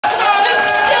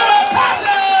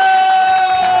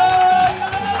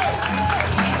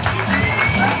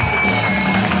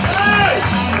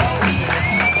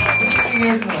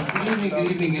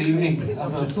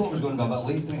I thought I was going to be a bit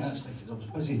late tonight, actually, because I was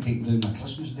busy taking down my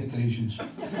Christmas decorations. Is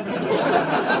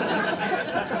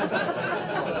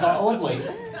that odd, like?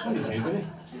 It's only February.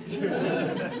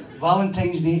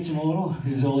 Valentine's Day tomorrow.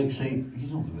 Who's all excited?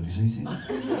 He's not very excited.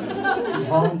 It's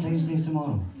Valentine's Day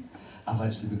tomorrow. I've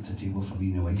actually booked a table for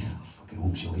me and the wife. I fucking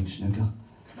hope she likes snooker.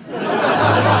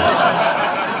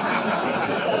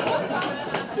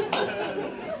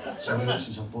 Something else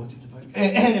since I've bought it about.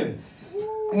 Anyway.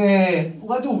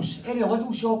 Lidl's. Any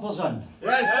Lidl shoppers in?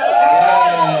 Yes!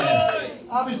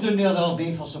 I was down there the other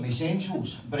day for some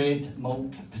essentials. Bread,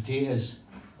 milk, potatoes,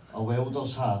 a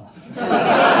welder's hat.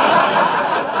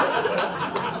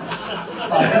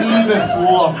 A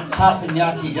 3x4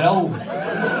 tappanyaki grill.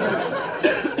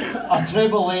 A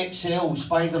treble XL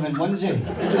Spiderman onesie.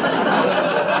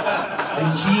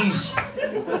 And cheese.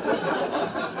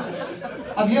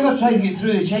 Have you ever tried to get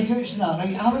through the checkouts and that,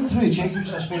 right? I went through the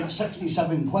checkouts, I spent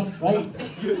 67 quid, right?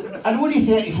 And only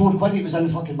 34 quid it was in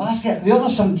the fucking basket. The other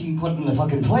 17 quid in the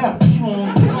fucking flare.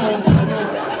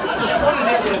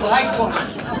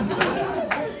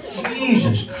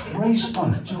 Jesus Christ,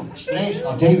 man. Stress,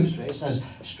 I'll tell you what stress is.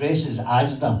 Stress is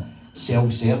Asda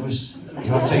self-service.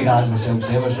 You ever tried Asda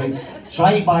self-service, right?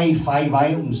 Try buy 5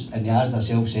 items in the Asda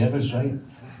self-service, right?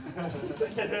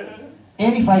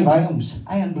 Any 5 items,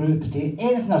 iron brew, potato,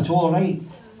 anything at all, right?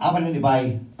 I went in to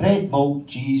buy bread, milk,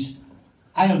 cheese,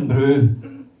 iron brew,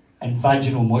 and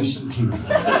vaginal moisten cream.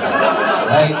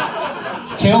 Right?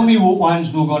 Tell me what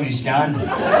one's not going to scan.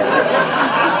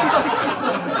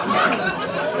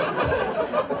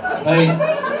 Right?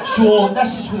 So,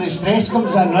 this is where the stress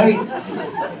comes in, right?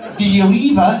 Do you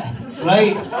leave it,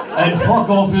 right, and fuck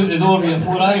off out the door with your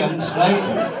 4 items, right?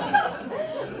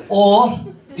 Or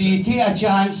do you take a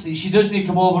chance that she doesn't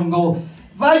come over and go,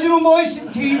 vaginal moisten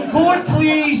cream, code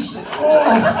please! Oh,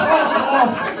 fuck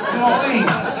off! You know what I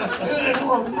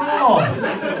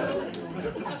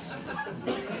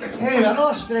mean? Anyway,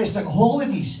 another stress, like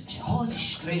holidays. Holidays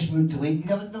stress me out delay. You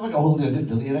never got a holiday without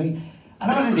delay, right?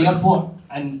 And I went to the airport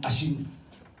and I seen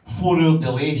 4-hour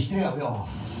delay straight away. Oh,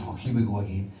 fuck, here we go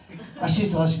again. I said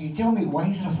to her, can you tell me why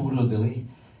is there a 4-hour delay?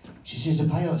 She says, the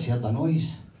pilot's heard the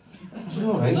noise. I said,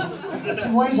 alright.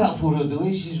 Why is that 4-hour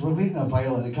delay? She says, we're waiting on a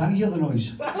pilot that can't hear the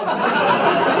noise.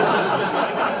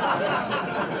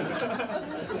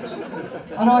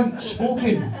 And I've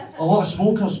spoken, a lot of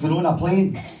smokers go on a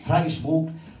plane, try to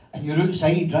smoke, and you're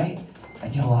outside, right?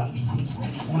 And you're like, you're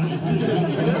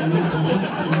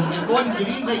going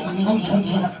green, right?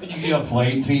 And you hear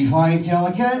flight 35 to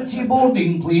Alicante,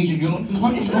 boarding please, and you're like,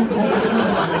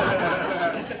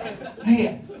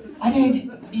 right, and then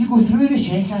you go through the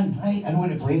check-in, right, and on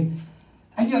the plane,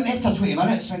 and you're after 20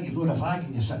 minutes, right, you've got a flag,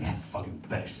 and you're sitting there, fucking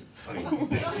bitch,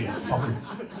 fucking.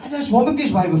 And this woman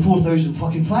goes by with 4,000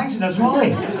 fucking flags in her trolley.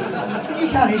 You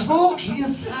can't smoke, you're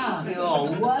fucking,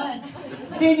 oh, what?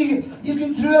 Then you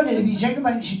get through it, and you check them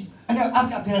out, and I've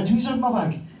got a pair of tweezers in my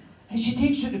bag. And she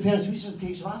takes out the pair of tweezers and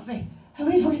takes them off me. How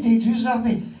many fucking take tweezers off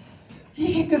me?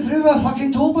 You can go through a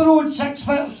fucking Toblerone 6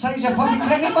 foot size of fucking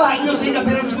cricket bat and you'll take a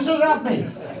pair of tweezers off me.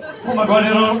 Oh my god,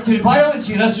 they're up to the pilot,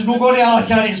 see, this is not going to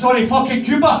Alicante, it's going to fucking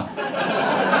Cuba.